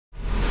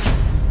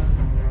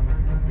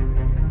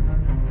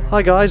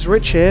Hi guys,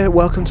 Rich here.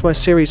 Welcome to my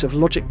series of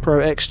Logic Pro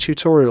X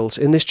tutorials.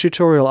 In this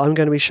tutorial I'm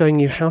going to be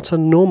showing you how to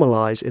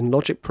normalize in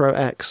Logic Pro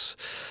X.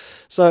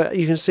 So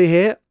you can see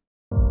here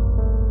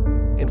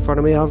in front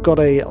of me I've got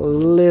a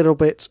little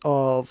bit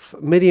of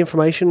MIDI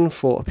information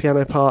for a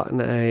piano part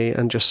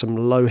and just some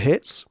low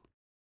hits.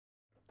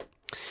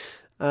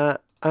 And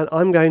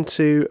I'm going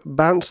to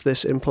bounce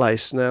this in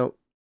place. Now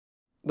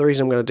the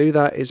reason I'm going to do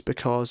that is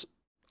because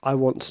I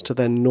want to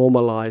then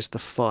normalize the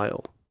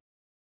file.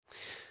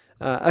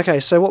 Okay,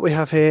 so what we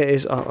have here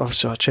is,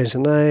 so I changed the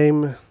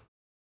name,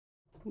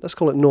 let's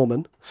call it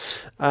Norman,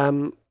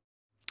 and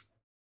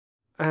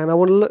I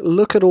want to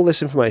look at all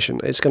this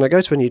information. It's going to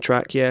go to a new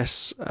track,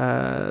 yes,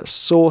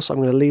 source, I'm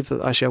going to leave the,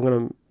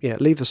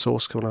 leave the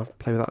source, because I want to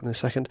play with that in a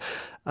second,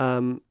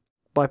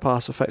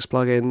 bypass effects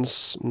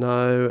plugins,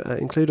 no,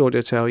 include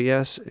audio tail,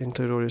 yes,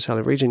 include audio tail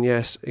in region,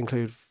 yes,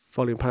 include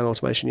volume panel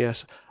automation,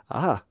 yes,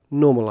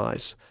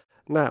 normalize.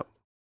 Now,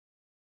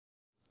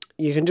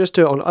 you can just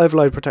do it on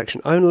overload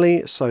protection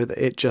only so that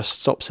it just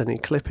stops any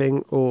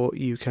clipping, or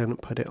you can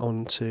put it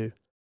on to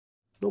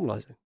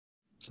normalizing.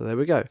 So there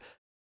we go.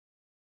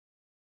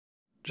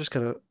 Just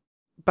going to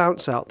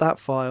bounce out that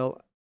file,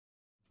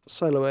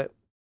 solo it.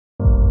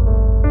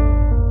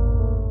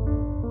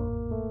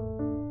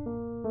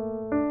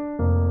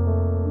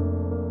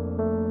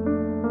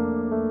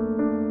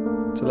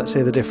 So let's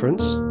hear the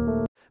difference.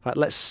 In fact,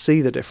 let's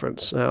see the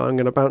difference. Now I'm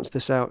going to bounce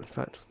this out. In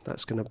fact,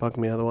 that's going to bug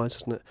me otherwise,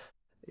 isn't it?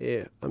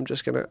 Yeah, I'm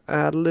just going to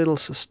add a little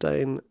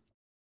sustain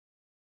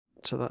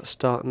to that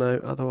start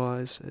note,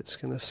 otherwise it's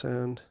going to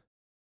sound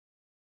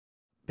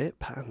a bit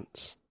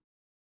pants.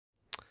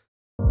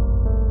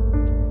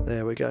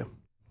 There we go.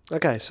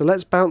 Okay, so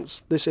let's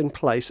bounce this in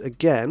place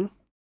again, and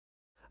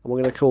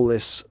we're going to call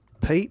this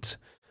Pete.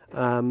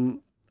 We're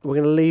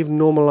going to leave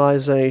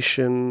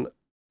normalization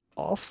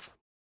off.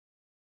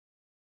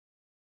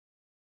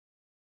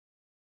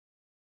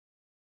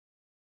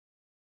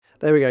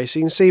 There we go. So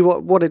you can see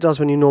what it does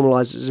when you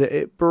normalize is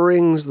it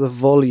brings the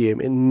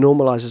volume, it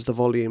normalizes the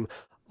volume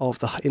of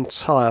the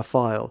entire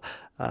file,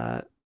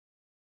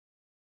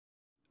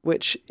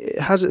 which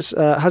has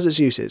its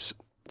uses.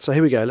 So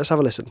here we go. Let's have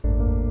a listen.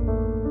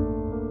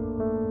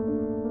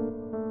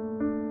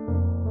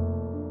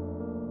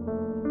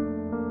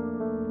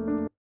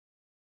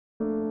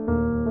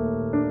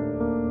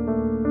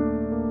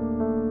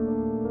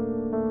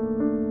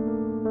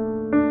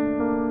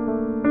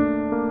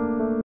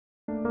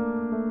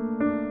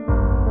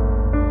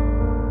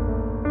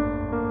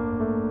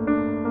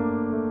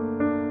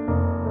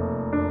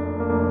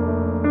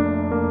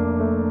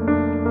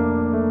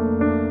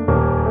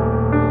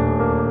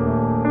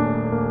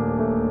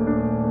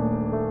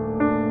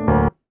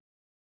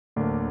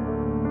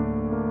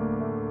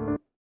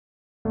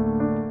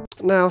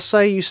 Now,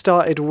 say you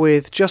started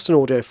with just an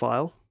audio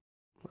file,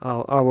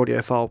 our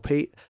audio file,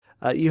 Pete.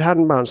 You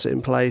hadn't bounced it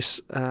in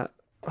place.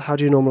 How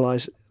do you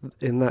normalize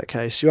in that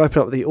case? You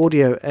open up the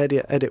audio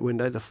edit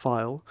window, the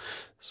file,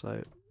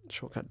 so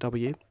shortcut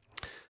W,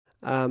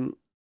 and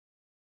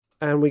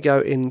we go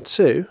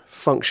into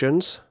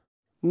Functions,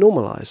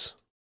 Normalize,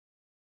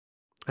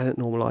 and it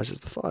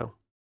normalizes the file.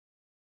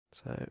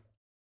 So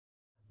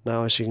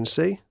now, as you can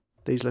see,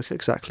 these look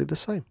exactly the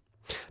same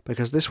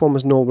because this one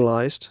was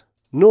normalized.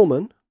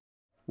 Norman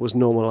was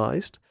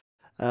normalized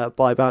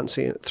by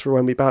bouncing it through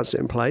when we bounced it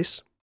in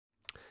place,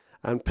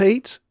 and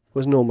Pete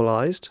was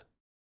normalized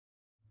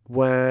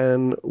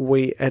when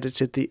we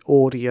edited the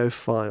audio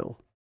file.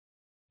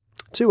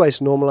 Two ways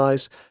to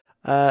normalize.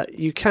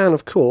 You can,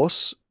 of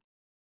course,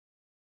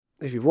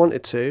 if you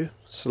wanted to,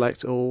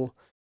 select all,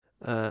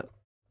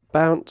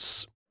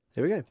 bounce.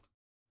 There we go.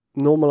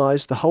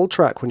 Normalize the whole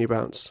track when you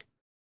bounce.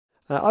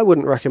 I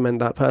wouldn't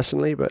recommend that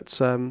personally, but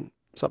it's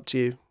up to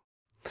you.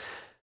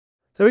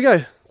 There we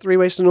go. 3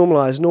 ways to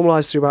normalize.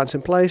 Normalize through bounce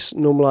in place,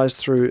 normalize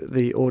through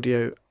the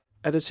audio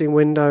editing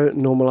window,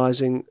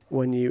 normalizing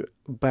when you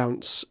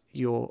bounce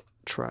your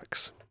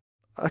tracks.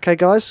 Okay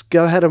guys,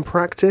 go ahead and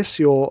practice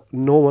your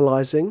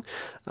normalizing.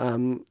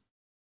 And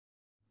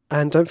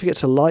don't forget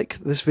to like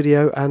this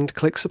video and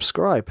click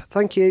subscribe.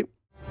 Thank you.